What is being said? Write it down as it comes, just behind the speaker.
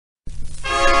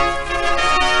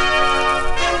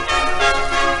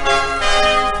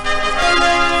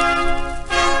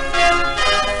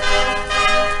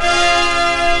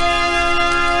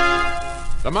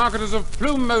the marketers of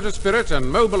Plume Motor Spirit and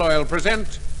Mobil Oil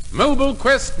present Mobil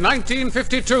Quest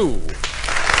 1952.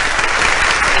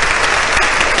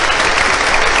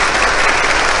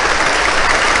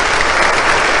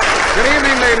 Good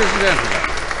evening, ladies and gentlemen.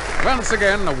 Once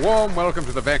again, a warm welcome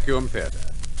to the Vacuum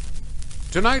Theatre.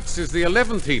 Tonight's is the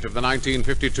 11th heat of the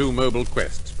 1952 Mobil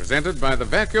Quest, presented by the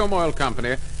Vacuum Oil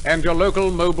Company and your local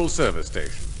Mobil service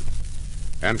station.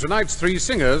 And tonight's three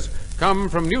singers come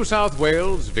from New South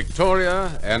Wales,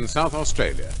 Victoria, and South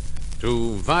Australia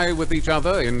to vie with each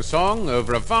other in song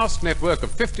over a vast network of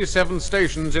 57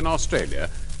 stations in Australia,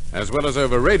 as well as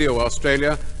over Radio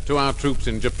Australia to our troops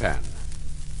in Japan.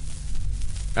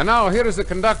 And now, here is the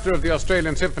conductor of the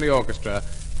Australian Symphony Orchestra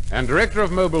and director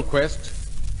of Mobil Quest,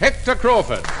 Hector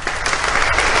Crawford.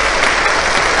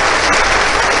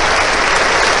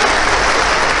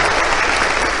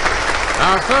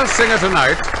 Our first singer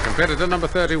tonight, competitor number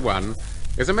 31,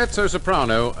 is a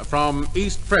mezzo-soprano from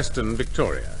East Preston,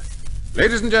 Victoria.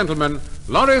 Ladies and gentlemen,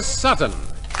 Loris Sutton.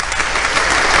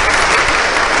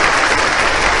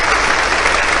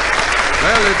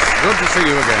 Well, it's good to see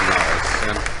you again, Loris.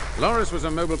 And Loris was a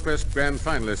Mobil Quest Grand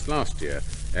Finalist last year,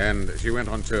 and she went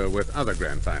on tour with other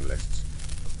Grand Finalists.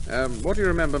 What do you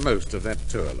remember most of that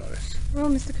tour, Loris? Well,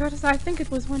 Mr. Curteis, I think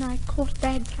it was when I caught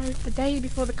bad throat the day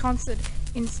before the concert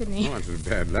in Sydney. Oh, that was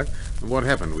bad luck. What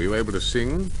happened? Were you able to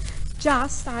sing?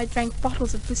 I drank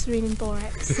bottles of glycerine and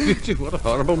borax. Did you? What a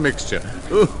horrible mixture.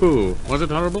 Ooh, was it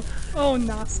horrible? Oh,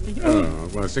 nasty. Oh,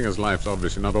 well, a singer's life's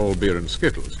obviously not all beer and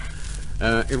Skittles.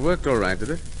 It worked all right, did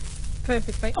it?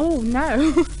 Perfectly. Oh,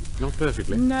 no. Not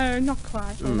perfectly? No, not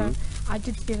quite. Although I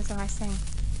did feel as though I sang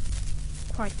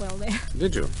quite well there.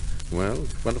 Did you? Well,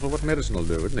 wonderful what medicine will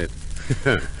do, isn't it?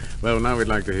 Well, now we'd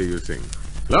like to hear you sing.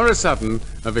 Loris Sutton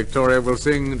of Victoria will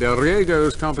sing Del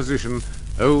Riego's composition,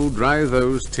 Oh, Dry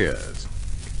Those Tears.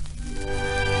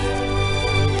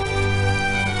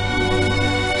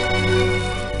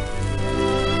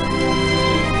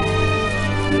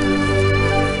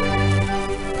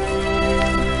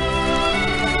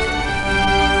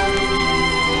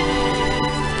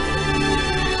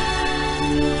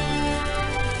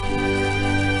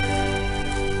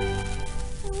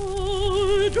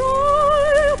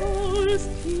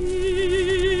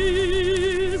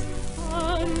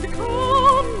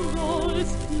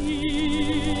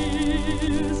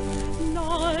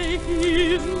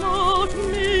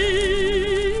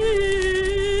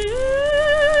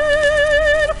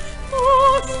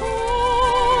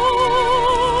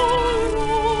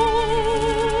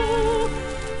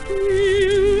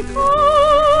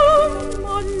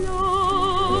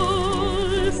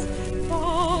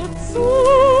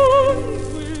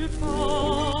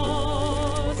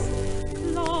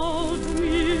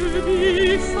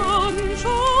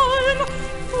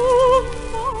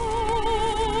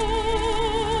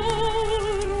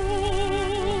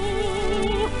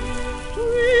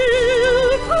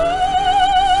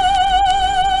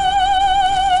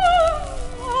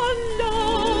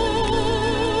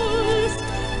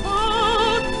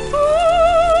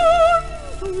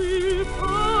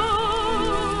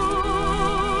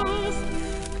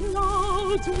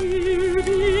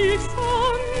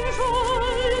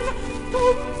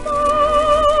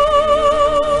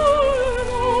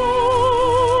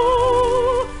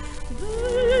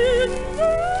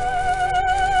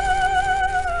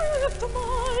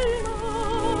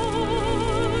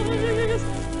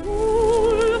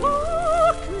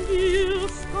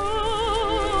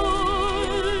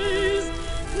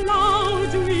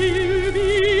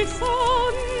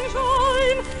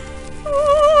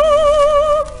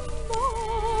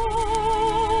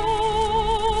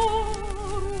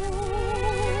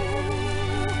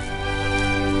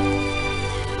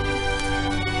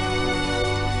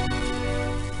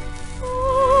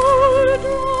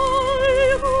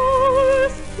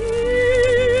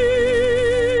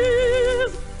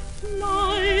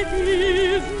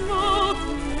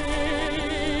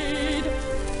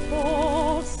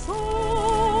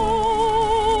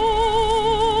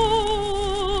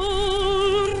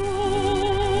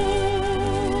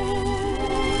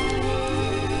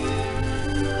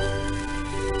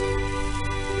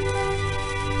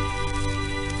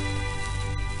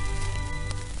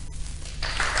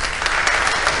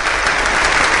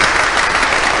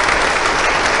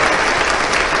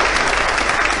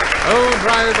 Oh,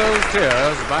 Dry Those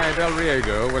Tears by Del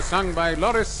Riego was sung by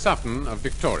Loris Sutton of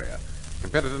Victoria,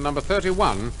 competitor number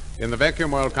 31 in the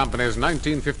Vacuum Oil Company's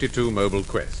 1952 Mobil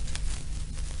Quest.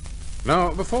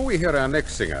 Now, before we hear our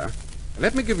next singer,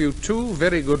 let me give you two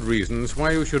very good reasons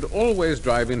why you should always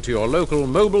drive into your local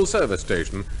Mobil service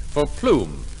station for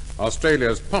Plume,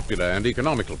 Australia's popular and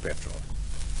economical petrol.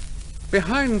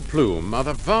 Behind Plume are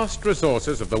the vast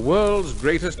resources of the world's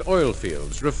greatest oil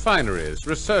fields, refineries,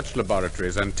 research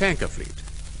laboratories, and tanker fleet.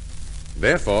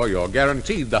 Therefore, you're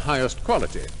guaranteed the highest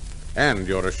quality, and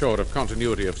you're assured of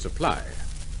continuity of supply.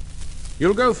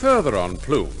 You'll go further on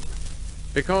Plume,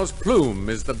 because Plume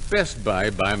is the best buy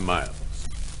by miles.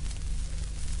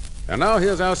 And now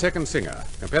here's our second singer,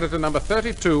 competitor number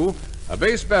 32, a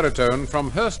bass baritone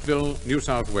from Hurstville, New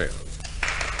South Wales.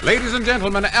 Ladies and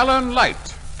gentlemen, Alan Light.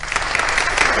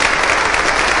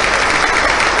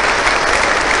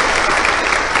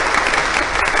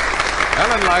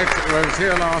 Alan Light was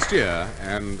here last year,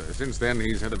 and since then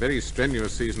he's had a very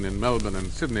strenuous season in Melbourne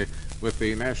and Sydney with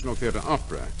the National Theatre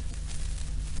Opera.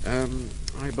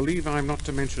 I believe I'm not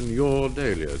to mention your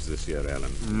dahlias this year,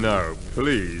 Alan. No,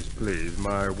 please.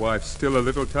 My wife's still a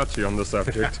little touchy on the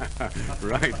subject.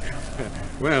 Right.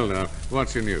 Well, now,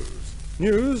 what's your news?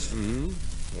 News?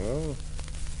 Mm-hmm.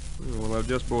 Well, I've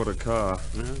just bought a car.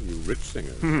 Well, you rich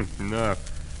singers. No,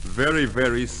 very,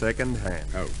 very second-hand.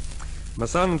 Oh. My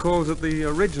son calls it the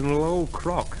original old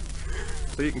crock.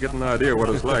 So you can get an idea what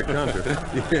it's like, can't you?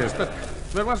 Yes,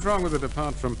 but what's wrong with it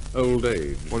apart from old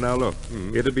age? Well, now look,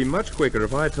 it'd be much quicker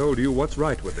if I told you what's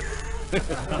right with it.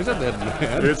 Isn't that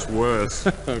bad? It's worse.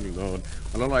 Oh, Lord.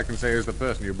 Well, all I can say is the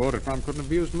person you bought it from couldn't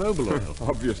have used Mobil oil.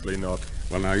 Obviously not.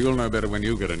 Well, now, you'll know better when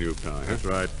you get a new car. That's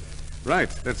right. Right,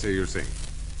 let's hear you sing.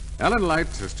 Alan Light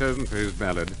has chosen for his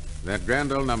ballad that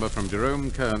grand old number from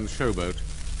Jerome Kern's Showboat,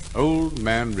 Old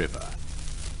Man River.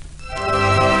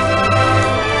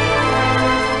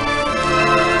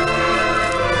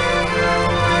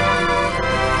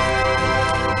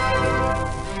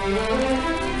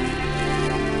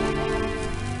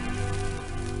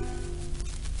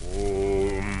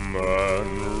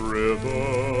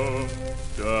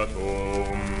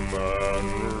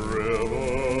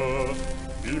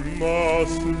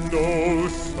 Know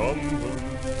something,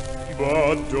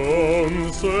 but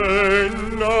don't say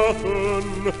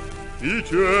nothing. He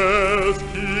just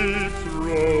keeps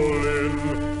rolling.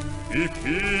 He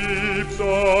keeps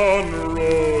on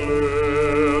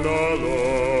rolling along.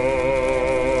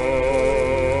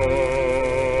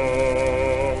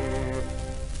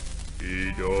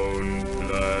 He don't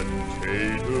plant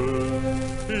taters,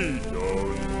 he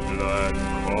don't plant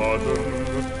cotton,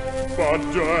 but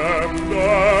damn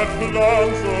that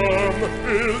Lonesome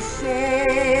is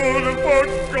soon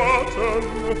forgotten.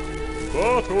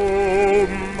 But oh,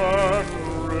 man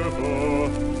river,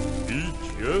 he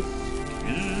just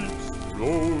keeps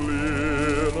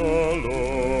rolling along.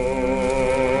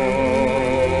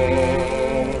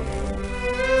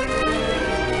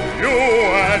 You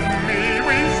and me,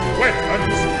 we sweat and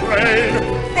strain,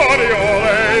 body all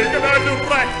aching and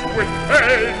racked with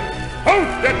pain.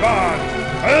 Out that barn,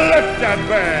 lift that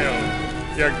veil.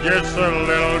 You gets a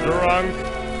little drunk,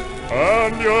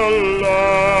 and you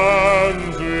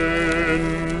lands in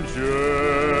jail.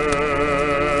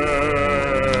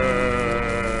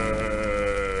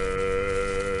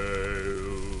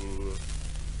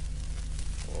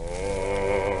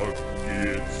 I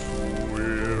gets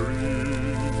weary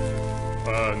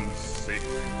and sick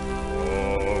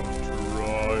of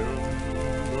trying.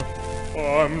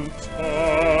 I'm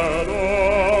tired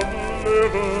of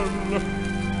living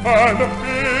and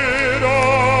feed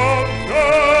of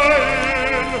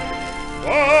dying,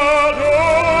 but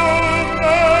old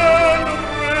man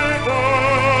river,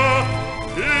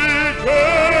 he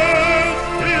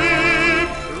just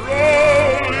keeps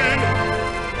rolling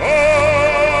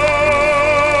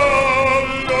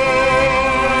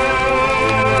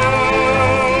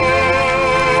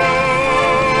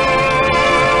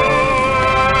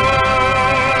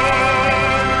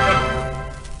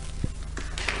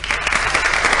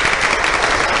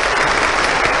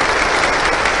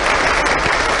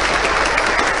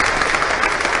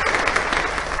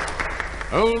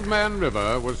Old Man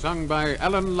River was sung by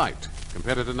Alan Light,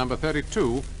 competitor number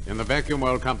 32 in the Vacuum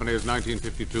Oil Company's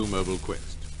 1952 Mobil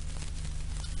Quest.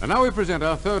 And now we present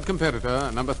our third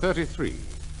competitor, number 33,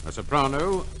 a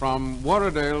soprano from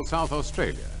Warradale, South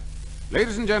Australia.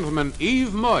 Ladies and gentlemen, Eve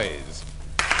Moyes.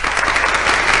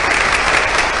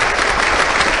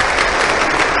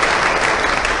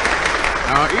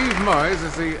 Now, Eve Moyes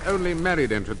is the only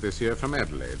married entrant this year from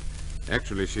Adelaide.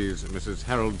 Actually, she's Mrs.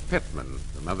 Harold Petman,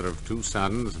 the mother of two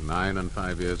sons, 9 and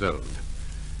 5 years old.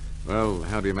 Well,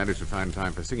 how do you manage to find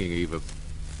time for singing, Eve, with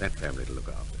that family to look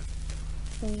after?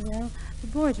 Well, the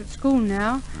boys are at school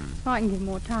now, so I can give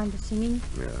more time to singing.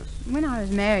 Yes. When I was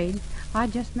married, I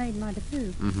just made my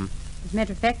debut. Mm-hmm. As a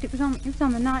matter of fact, it was on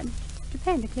the night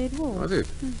Japan declared war. Was it?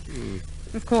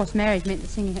 Of course, marriage meant the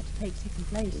singing had to take second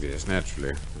place. Yes,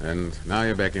 naturally. And now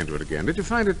you're back into it again. Did you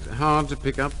find it hard to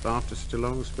pick up after such a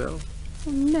long spell?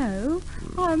 Well, no,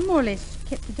 I more or less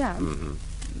kept it up.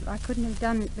 I couldn't have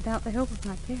done it without the help of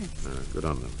my parents. Good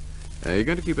on them. Are you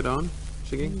going to keep it on,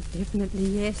 singing? Definitely,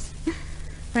 yes.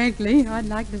 Frankly, I'd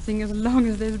like to sing as long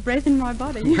as there's breath in my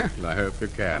body. Well, I hope you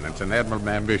can. It's an admirable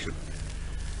ambition.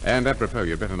 And apropos,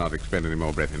 you'd better not expend any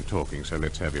more breath in talking, so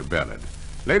let's have your ballad.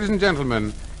 Ladies and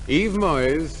gentlemen, Eve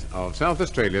Moyes of South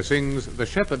Australia sings The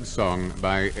Shepherd's Song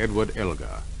by Edward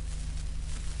Elgar.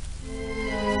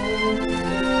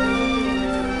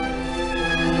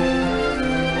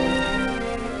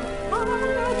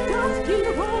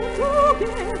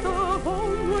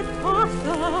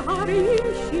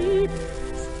 Hurrying sheep,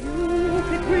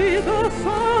 stupid with the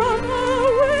summer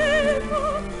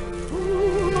weather,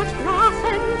 too much grass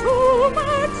and too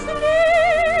much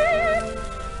sleep.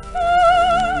 I,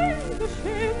 the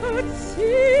shepherd,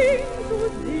 sing to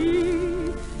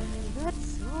thee that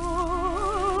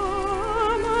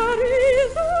summer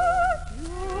is a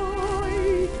joy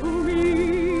to me.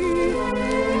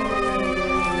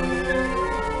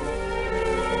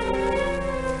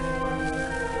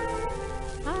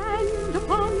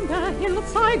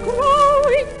 Hillside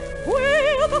growing,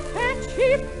 where the fat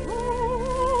sheep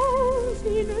goes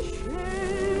in a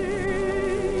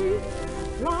shade,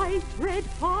 bright red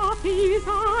poppies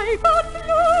I got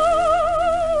blowing,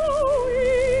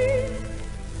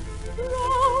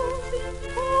 drowsing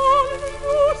fallen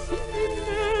loose in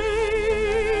the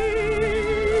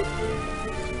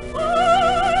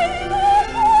I,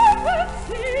 the shepherd,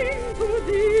 sing to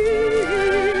thee.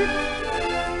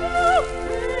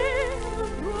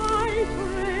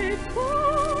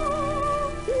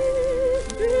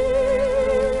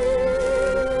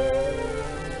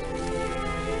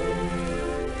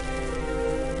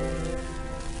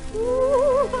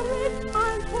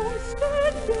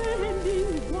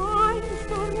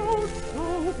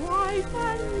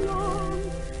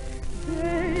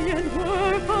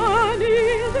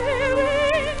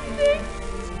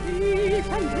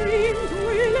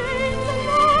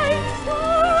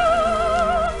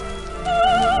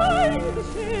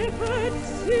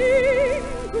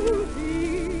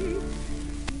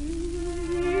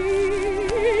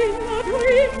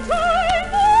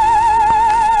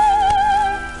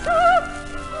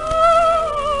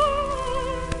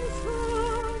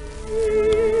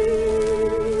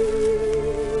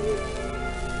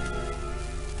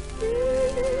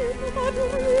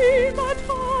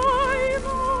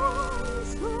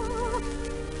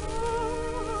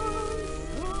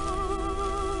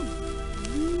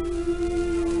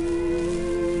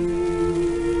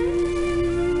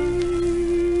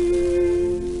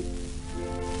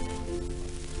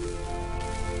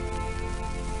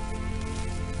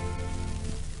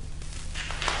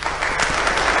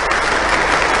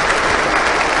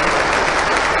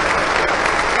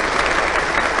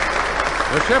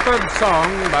 The Shepherd's Song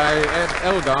by Ed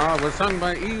Elgar was sung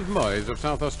by Eve Moyes of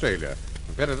South Australia,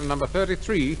 competitor number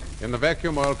 33 in the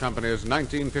Vacuum Oil Company's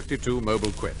 1952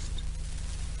 Mobil Quest.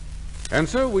 And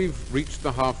so we've reached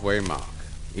the halfway mark.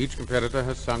 Each competitor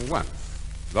has sung once.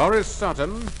 Loris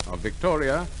Sutton of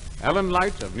Victoria, Alan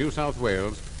Light of New South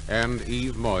Wales, and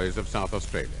Eve Moyes of South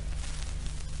Australia.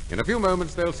 In a few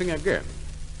moments they'll sing again,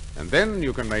 and then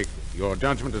you can make your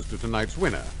judgment as to tonight's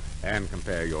winner and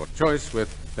compare your choice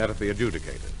with that of the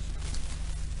adjudicators.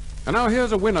 And now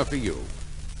here's a winner for you.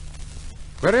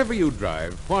 Wherever you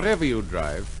drive, whatever you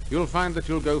drive, you'll find that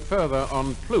you'll go further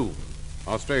on Plume,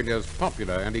 Australia's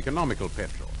popular and economical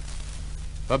petrol.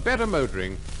 For better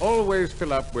motoring, always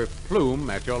fill up with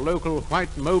Plume at your local white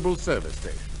Mobil service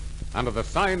station, under the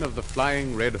sign of the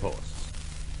Flying Red Horse.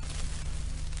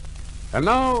 And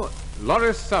now,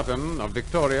 Loris Sutton of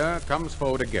Victoria comes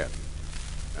forward again.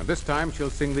 And this time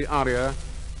she'll sing the aria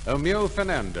O Mio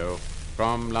Fernando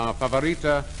from La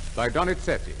Favorita by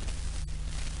Donizetti.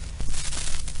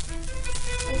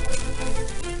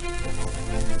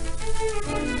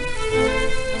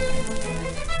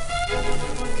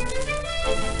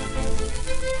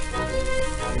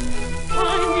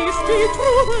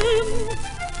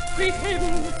 With him,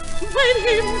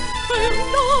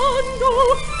 Fernando,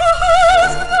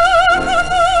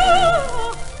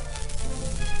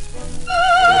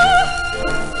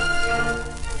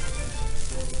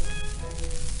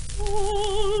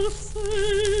 all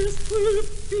says to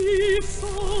be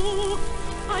so,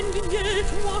 and yet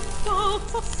what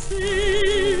doubts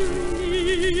assail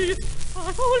me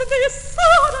at all this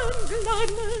sudden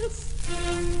gladness.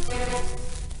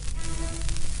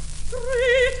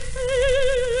 Great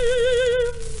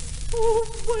hymns to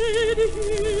wed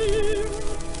him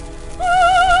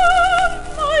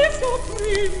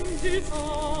dishonor.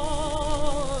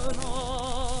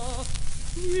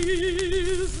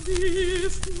 Is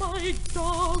this my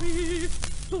dowry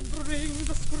to bring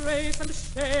disgrace and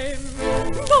shame?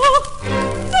 No,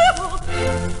 never!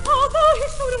 Although he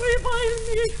should revile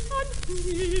me and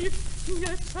me,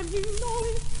 yet shall he know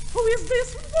who is this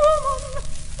woman?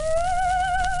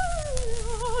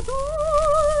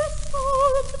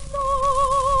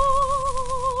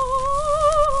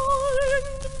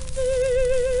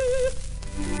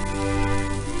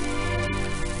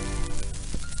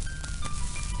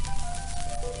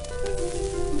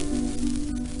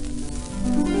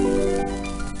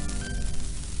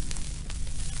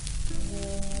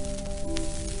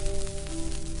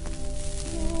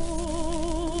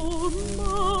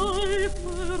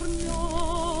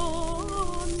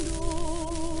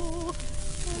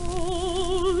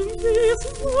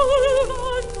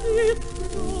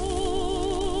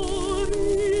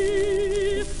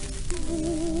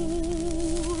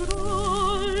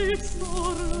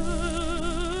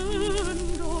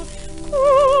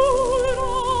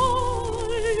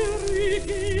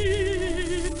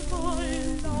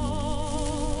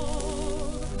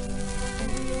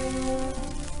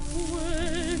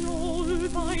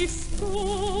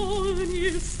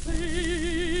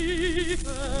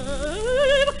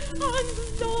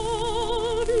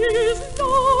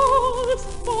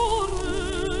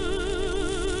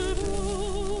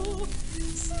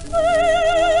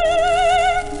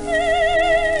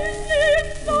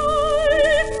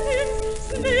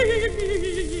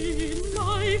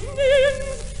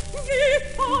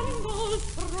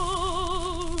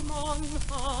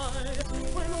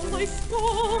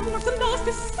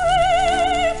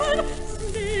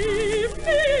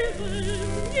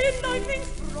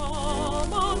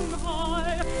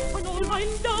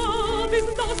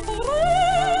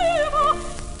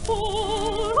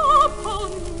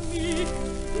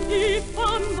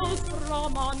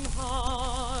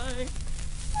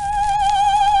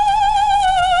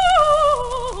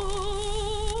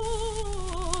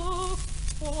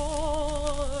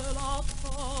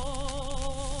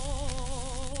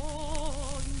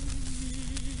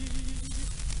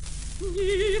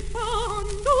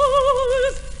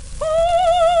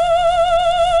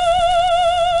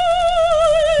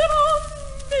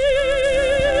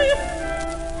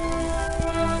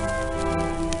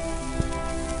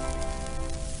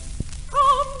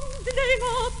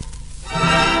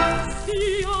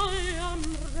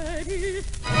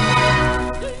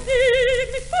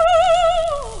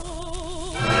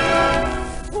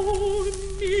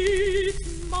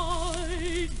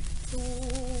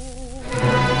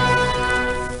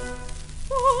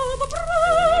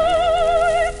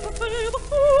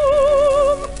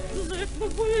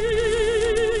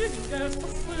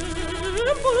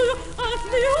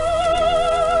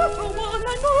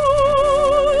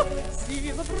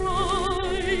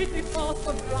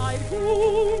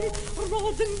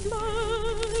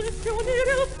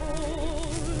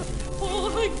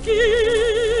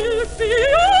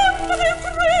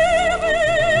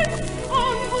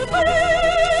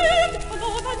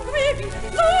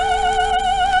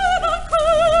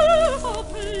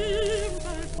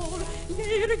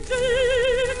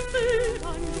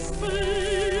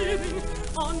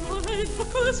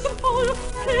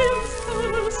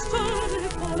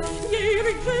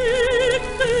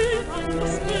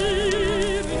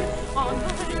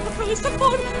 Adolescent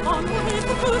blind me.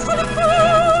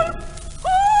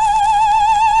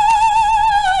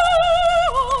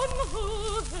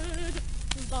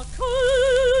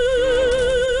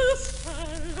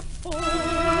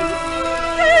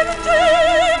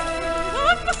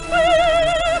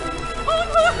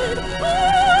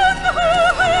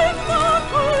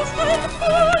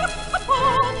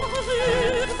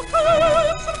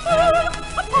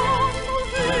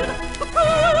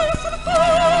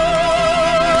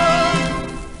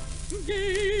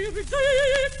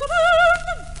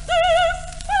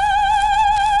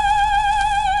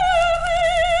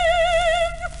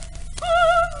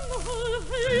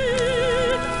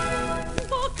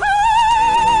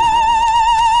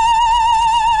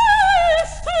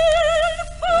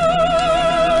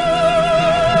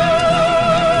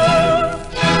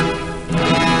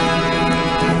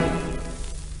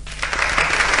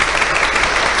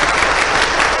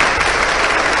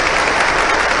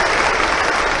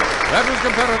 That was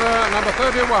competitor number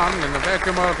 31 in the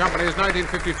Vacuum Oil Company's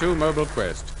 1952 Mobil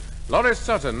Quest, Joan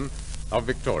Sutherland of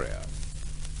Victoria.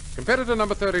 Competitor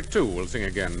number 32 will sing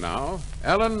again now,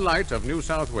 Alan Light of New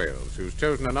South Wales, who's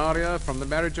chosen an aria from The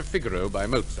Marriage of Figaro by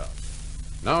Mozart.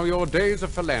 Now your days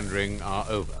of philandering are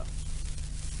over.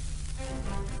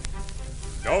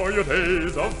 Now your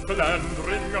days of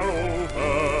philandering are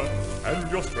over,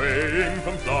 and you're straying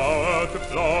from flower to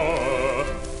flower.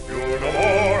 You're no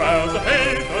more as a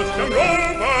faithless young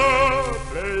rover,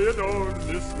 play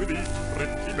Adonis with each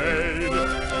pretty maid.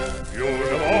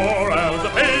 You're no more as a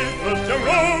faithless young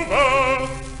rover,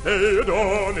 play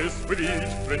Adonis with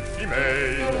each pretty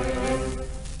maid.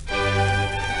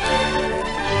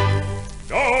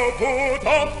 Now put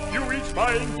off, you each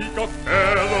fine peacock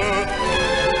feather,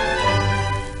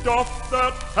 doff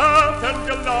that hat and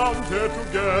gallant hair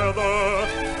together,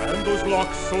 and those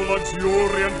locks so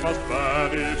luxuriant must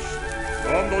vanish.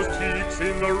 From those cheeks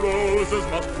in the roses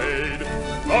must fade,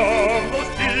 from those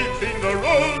cheeks in the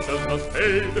roses must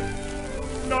fade.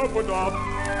 Now put off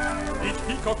each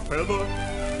peacock feather,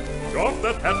 doff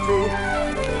that hat too,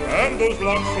 and those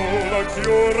locks so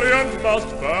luxuriant must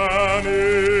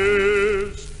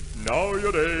vanish. Now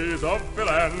your days of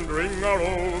philandering are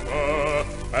over,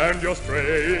 and you're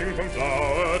straying from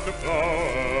flower to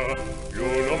flower.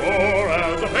 You're no more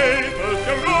as a faithless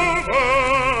young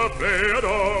rover, play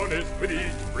Adonis with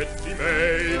each pretty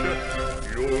maid.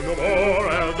 You're no more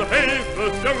as a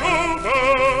faithless young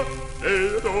rover,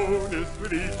 play Adonis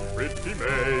with each pretty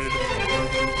maid.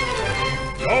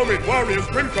 Now mid warriors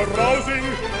grim carousing,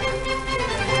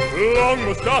 long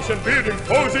moustache and beard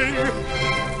imposing,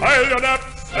 pile your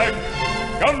knapsack,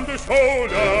 gun to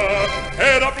shoulder,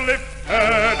 head uplifted,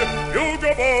 you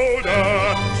go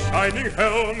bolder, shining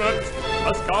helmet, a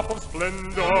scarf of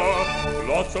splendor,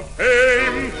 lots of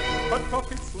fame, but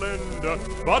profit slender,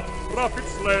 but profit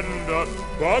slender,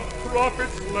 but profit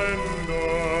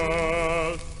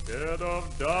slender. Instead of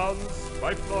dance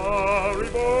by flowery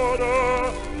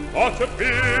border, watch at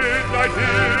midnight is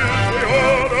the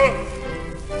order.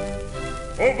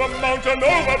 Over mountain,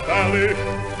 over valley,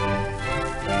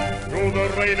 through the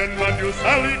rain and mud you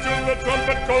sally, till the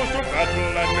trumpet goes to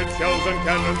battle, and with shells and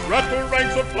cannons rattle,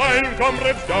 ranks of flying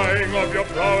comrades dying of your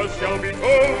prowess shall be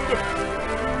told.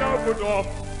 Now put off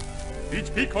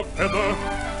each peacock feather,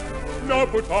 now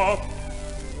put off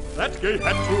that gay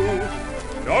hat too,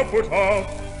 now put off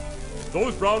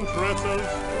those brown tresses,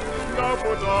 now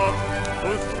put off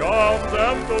those charms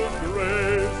and those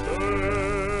graces.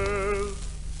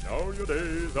 Now your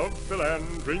days of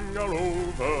philandering are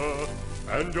over,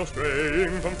 and you're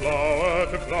straying from flower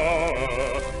to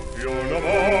flower. You're no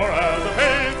more as a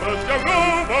faithless young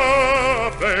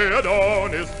rover, play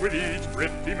Adonis with each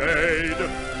pretty maid.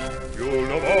 You're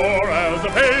no more as a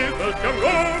faithless young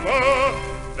rover,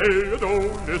 play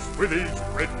Adonis with each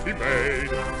pretty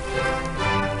maid.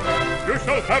 You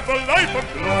shall have a life of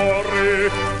glory,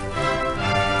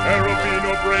 there will be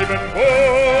no brave and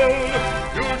bold.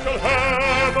 You shall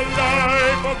have a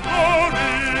life of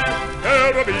glory, there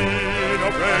will be no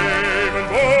brave and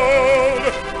bold.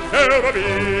 There will be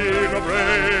no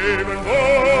brave and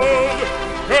bold.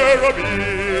 There will be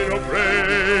no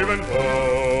brave and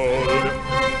bold.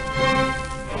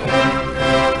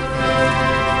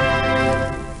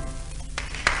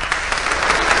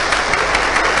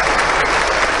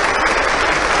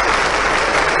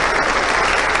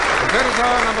 Competitor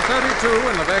number 32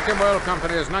 in the Vacuum World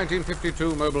Company's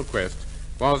 1952 Mobil Quest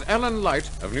was Ellen Light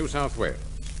of New South Wales.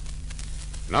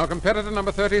 Now competitor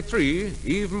number 33,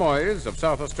 Eve Moyes of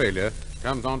South Australia,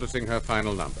 comes on to sing her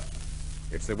final number.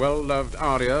 It's the well-loved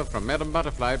aria from Madame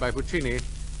Butterfly by Puccini,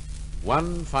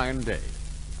 One Fine Day.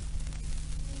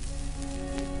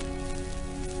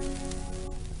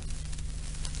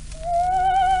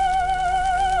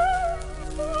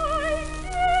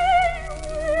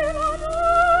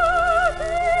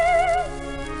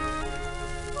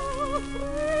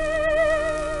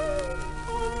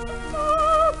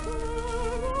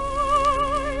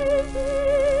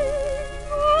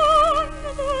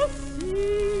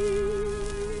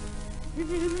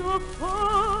 In a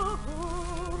far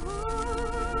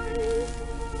horizon.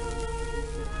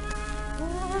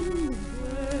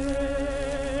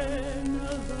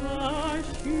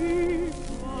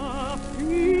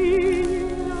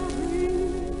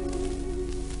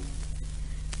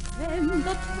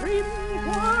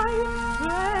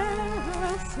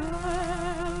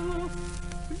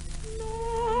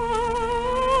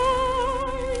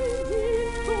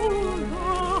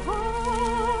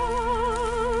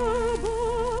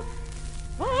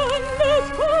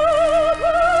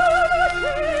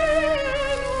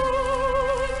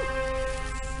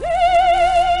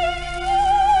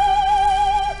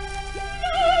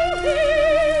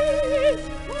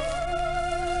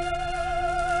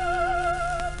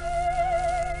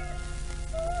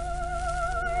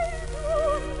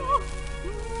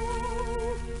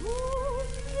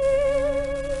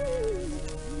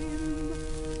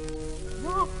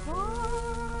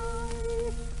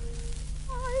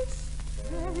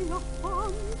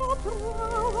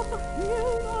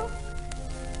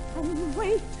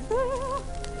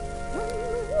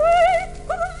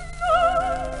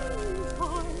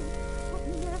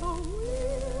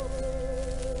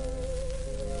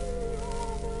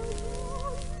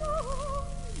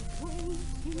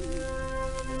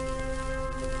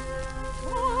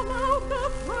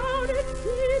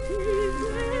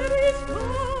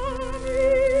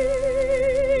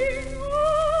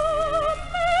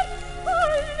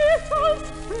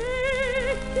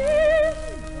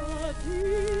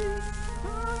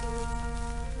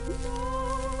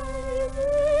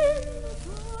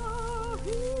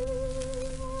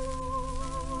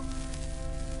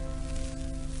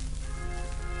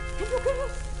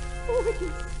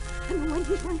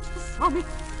 me.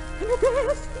 Can you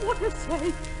guess what he'll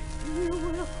say? He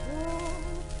will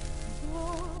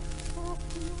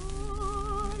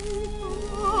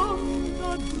call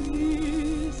the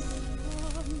distance.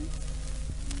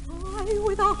 I,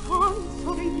 without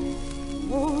answering,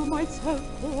 all myself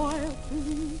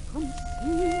quietly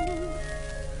concealed,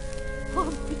 a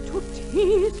bit to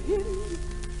tease him,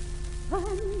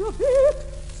 and a bit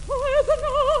sad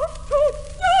enough to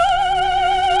die.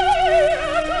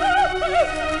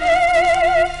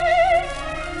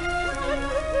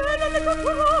 And a little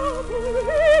trouble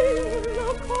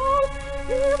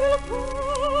he will call.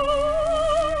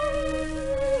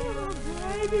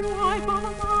 Baby, why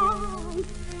bye,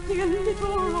 dear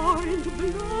little orange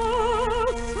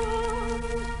blossom,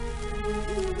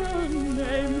 the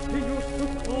names he used to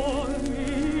call me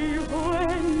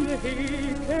when he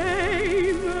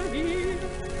came here.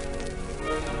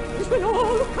 This will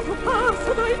all come to pass,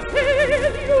 and I tell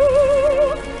you.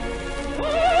 Oh,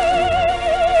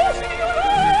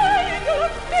 signorina,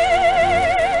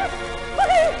 dear, I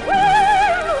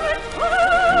will return.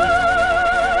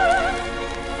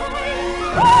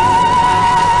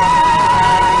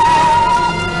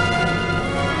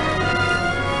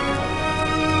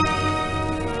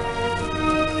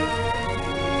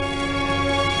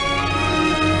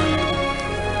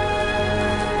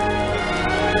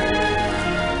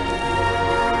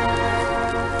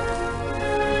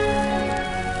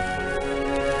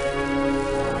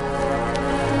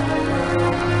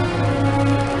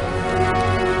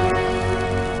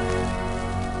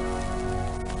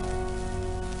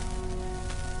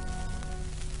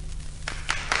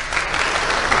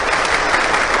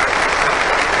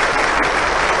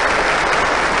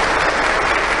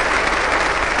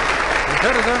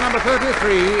 Competitor number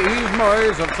 33, Eve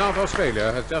Moyes of South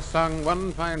Australia, has just sung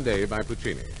One Fine Day by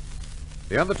Puccini.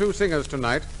 The other two singers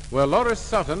tonight were Loris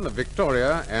Sutton of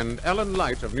Victoria and Alan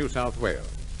Light of New South Wales.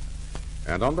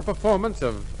 And on the performance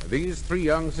of these three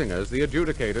young singers, the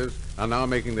adjudicators are now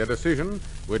making their decision,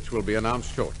 which will be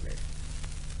announced shortly.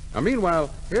 Now, meanwhile,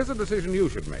 here's a decision you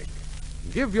should make.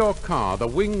 Give your car the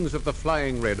wings of the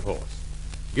Flying Red Horse.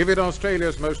 Give it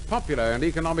Australia's most popular and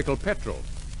economical petrol.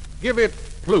 Give it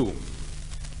Plume.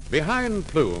 Behind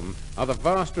Plume are the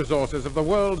vast resources of the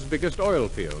world's biggest oil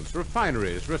fields,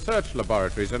 refineries, research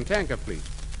laboratories, and tanker fleets.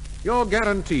 Your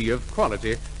guarantee of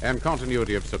quality and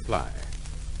continuity of supply.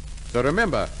 So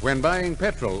remember, when buying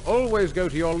petrol, always go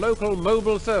to your local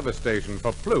Mobil service station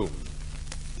for Plume.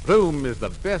 Plume is the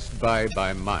best buy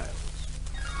by miles.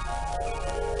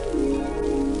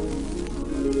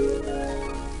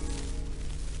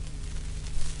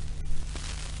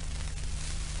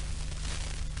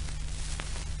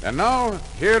 And now,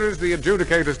 here is the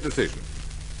adjudicator's decision.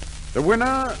 The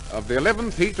winner of the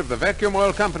 11th heat of the Vacuum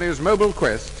Oil Company's Mobil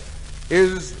Quest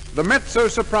is the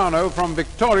mezzo-soprano from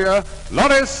Victoria,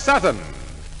 Loris Sutton.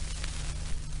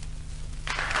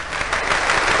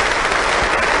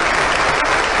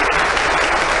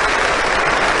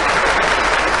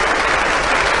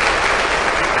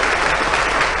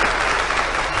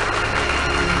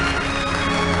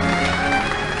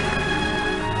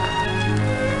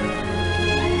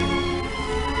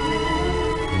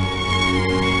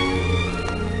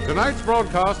 Tonight's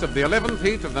broadcast of the 11th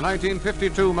heat of the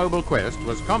 1952 Mobil Quest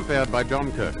was compared by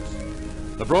John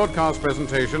Curteis. The broadcast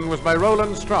presentation was by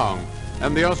Roland Strong,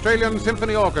 and the Australian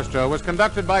Symphony Orchestra was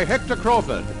conducted by Hector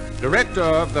Crawford, director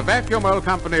of the Vacuum Oil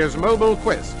Company's Mobil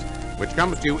Quest, which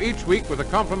comes to you each week with the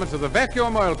compliments of the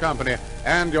Vacuum Oil Company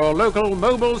and your local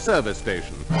Mobil service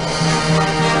station.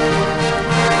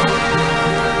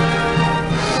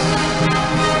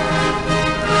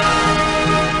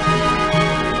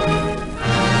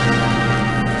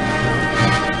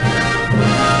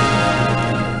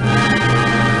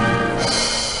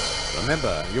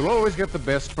 Remember, you'll always get the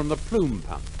best from the Plume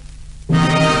pump.